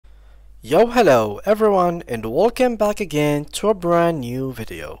Yo, hello everyone, and welcome back again to a brand new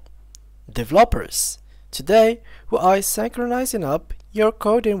video. Developers, today we are synchronizing up your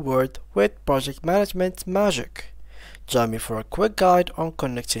code in Word with project management magic. Join me for a quick guide on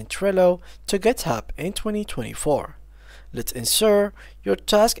connecting Trello to GitHub in 2024. Let's ensure your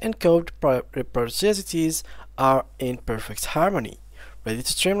task and code repositories are in perfect harmony. Ready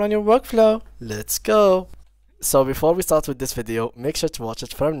to streamline your workflow? Let's go! So before we start with this video, make sure to watch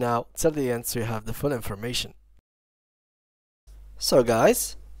it from now till the end so you have the full information. So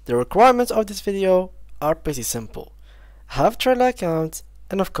guys, the requirements of this video are pretty simple. Have Trello account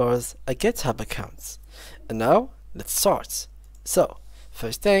and of course a GitHub account. And now let's start. So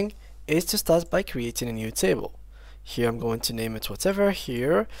first thing is to start by creating a new table. Here I'm going to name it whatever.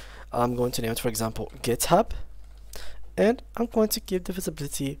 Here I'm going to name it, for example, GitHub, and I'm going to keep the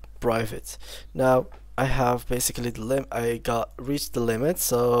visibility private. Now I have basically reached the limit,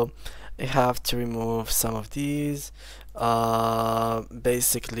 so I have to remove some of these.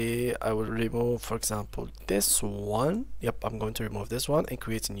 Basically I will remove, for example, this one. Yep, I'm going to remove this one and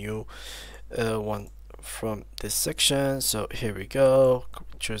create a new one from this section. So here we go.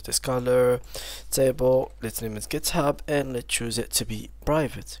 Choose this color table, let's name it GitHub, and let's choose it to be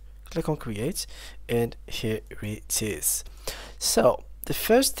private. Click on create, and here it is. So the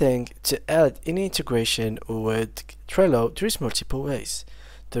first thing, to add any integration with Trello, there is multiple ways.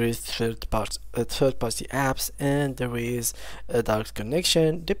 There is third-party apps, and there is a direct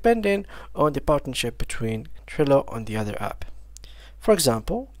connection depending on the partnership between Trello and the other app. For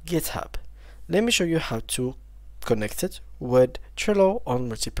example, GitHub. Let me show you how to connect it with Trello on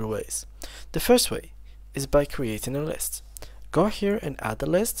multiple ways. The first way is by creating a list. Go here and add a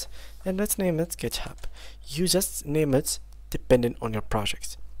list, and let's name it GitHub. You just name it depending on your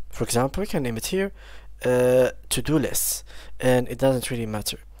project. For example, we can name it here to-do list, and it doesn't really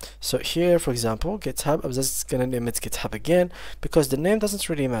matter. So here, for example, GitHub, I'm just gonna name it GitHub again because the name doesn't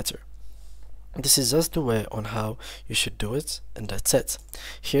really matter. This is just the way on how you should do it, and that's it.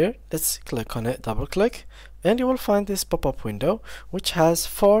 Here, let's click on it, double click, and you will find this pop-up window which has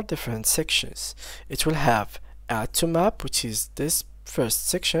 4 different sections. It will have add to map, which is this first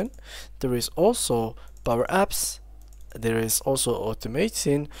section. There is also Power Apps, there is also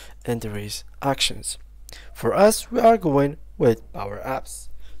automating, and there is actions. For us, we are going with Power Apps.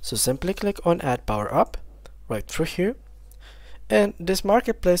 So simply click on add Power Up right through here, and this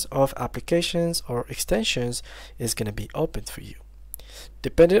marketplace of applications or extensions is going to be open for you.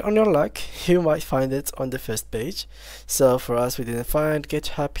 Depending on your luck, you might find it on the first page. So for us, we didn't find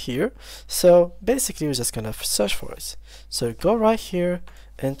GitHub here, so basically we're just gonna search for it. So go right here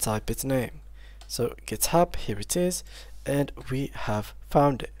and type its name. So GitHub, here it is, and we have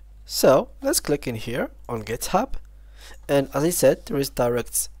found it. So let's click in here on GitHub, and as I said, there is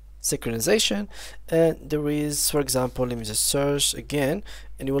direct synchronization, and there is, for example, let me just search again,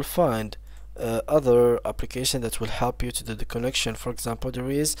 and you will find other application that will help you to do the connection. For example, there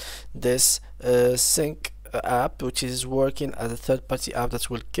is this sync app, which is working as a third-party app that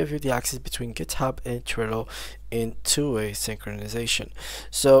will give you the access between GitHub and Trello in two-way synchronization.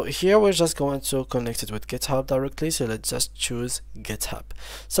 So here we're just going to connect it with GitHub directly, so let's just choose GitHub.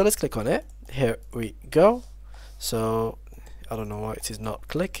 So let's click on it. Here we go. So I don't know why it is not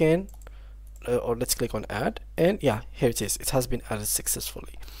clicking, or let's click on add, and yeah, here it is. It has been added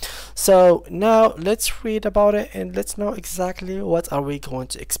successfully. So now let's read about it and let's know exactly what are we going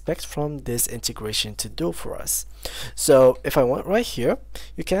to expect from this integration to do for us. So if I want right here,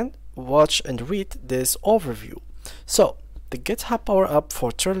 you can watch and read this overview. So the GitHub Power Up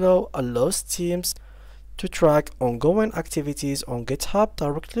for Trello allows teams to track ongoing activities on GitHub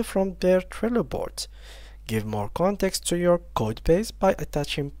directly from their Trello board. Give more context to your code base by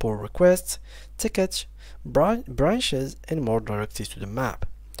attaching pull requests, tickets, branches, and more directly to the map.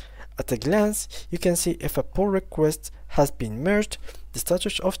 At a glance, you can see if a pull request has been merged, the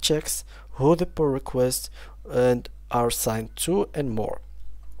status of checks, who the pull requests and are assigned to, and more.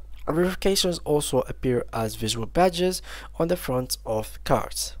 Verifications also appear as visual badges on the front of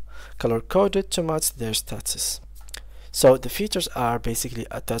cards, color-coded to match their status. So the features are basically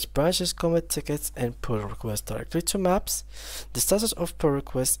attach branches, commit tickets, and pull requests directly to maps. The status of pull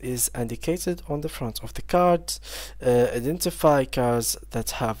request is indicated on the front of the cards. Identify cards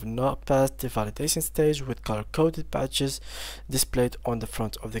that have not passed the validation stage with color-coded badges displayed on the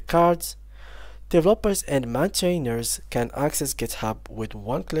front of the cards. Developers and maintainers can access GitHub with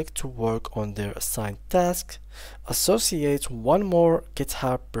one click to work on their assigned task. Associate one more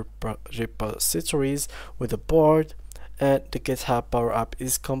GitHub repositories with a board. And the GitHub Power App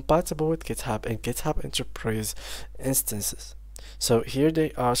is compatible with GitHub and GitHub Enterprise instances. So here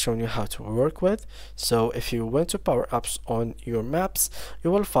they are showing you how to work with. So if you went to Power Apps on your maps,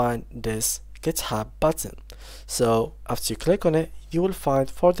 you will find this GitHub button. So after you click on it, you will find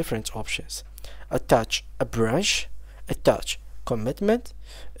 4 different options: attach a branch, attach commitment,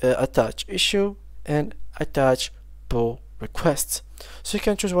 attach issue, and attach pull requests. So you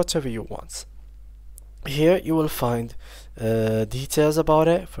can choose whatever you want. Here you will find details about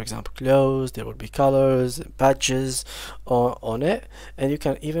it. For example, clothes, there will be colors, badges on it, and you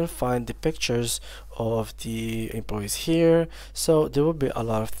can even find the pictures of the employees here. So there will be a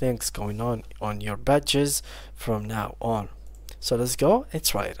lot of things going on your badges from now on. So let's go and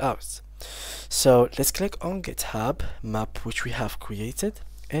try it out. So let's click on GitHub map which we have created,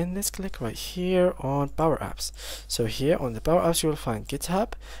 and let's click right here on Power Apps. So here on the Power Apps you will find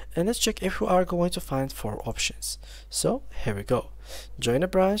GitHub, and let's check if we are going to find 4 options. So here we go: join a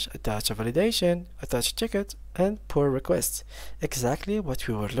branch, attach a validation, attach a ticket, and pull requests. Exactly what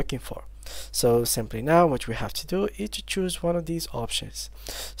we were looking for. So simply now what we have to do is to choose one of these options.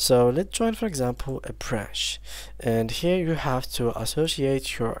 So let's join, for example, a branch, and here you have to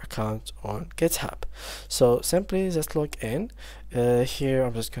associate your account on GitHub. So simply just log in. Here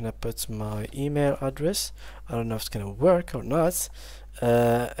I'm just gonna put my email address. I don't know if it's gonna work or not.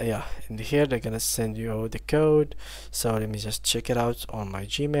 Yeah, and here they're gonna send you the code. So let me just check it out on my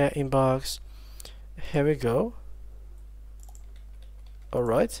Gmail inbox. Here we go. All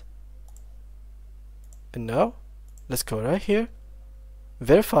right. And now let's go right here,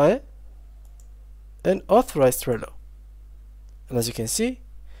 verify it, and authorize Trello. And as you can see,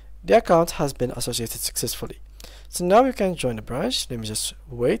 the account has been associated successfully. So now you can join the branch. Let me just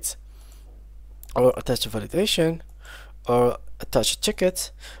wait, or attach a validation, or attach a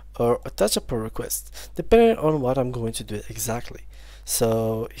ticket, or attach a pull request, depending on what I'm going to do exactly.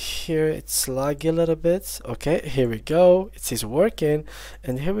 So here it's laggy a little bit. Okay, here we go, it says working,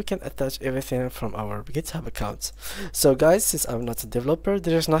 and here we can attach everything from our GitHub account. So guys, since I'm not a developer,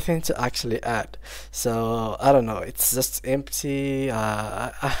 there's nothing to actually add. So I don't know, it's just empty.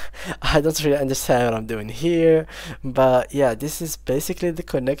 I don't really understand what I'm doing here, but yeah, this is basically the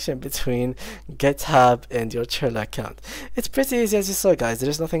connection between GitHub and your Trello account. It's pretty easy, as you saw guys.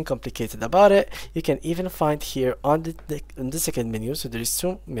 There's nothing complicated about it. You can even find here on the second menu. So there is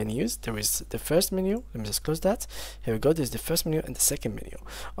 2 menus. There is the first menu. Let me just close that. Here we go. There's the first menu and the second menu.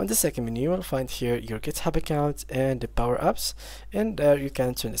 On the second menu, you will find here your GitHub account and the Power Apps, and there you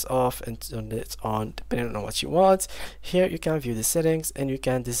can turn this off and turn it on depending on what you want. Here you can view the settings, and you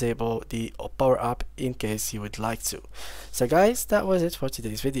can disable the Power App in case you would like to. So guys, that was it for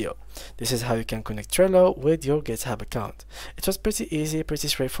today's video. This is how you can connect Trello with your GitHub account. It was pretty easy, pretty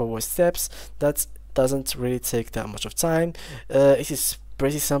straightforward steps. That doesn't really take that much of time. It is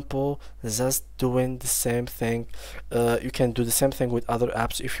pretty simple, just doing the same thing. You can do the same thing with other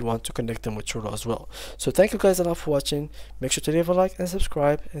apps if you want to connect them with Trello as well. So thank you guys a lot for watching. Make sure to leave a like and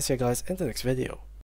subscribe, and see you guys in the next video.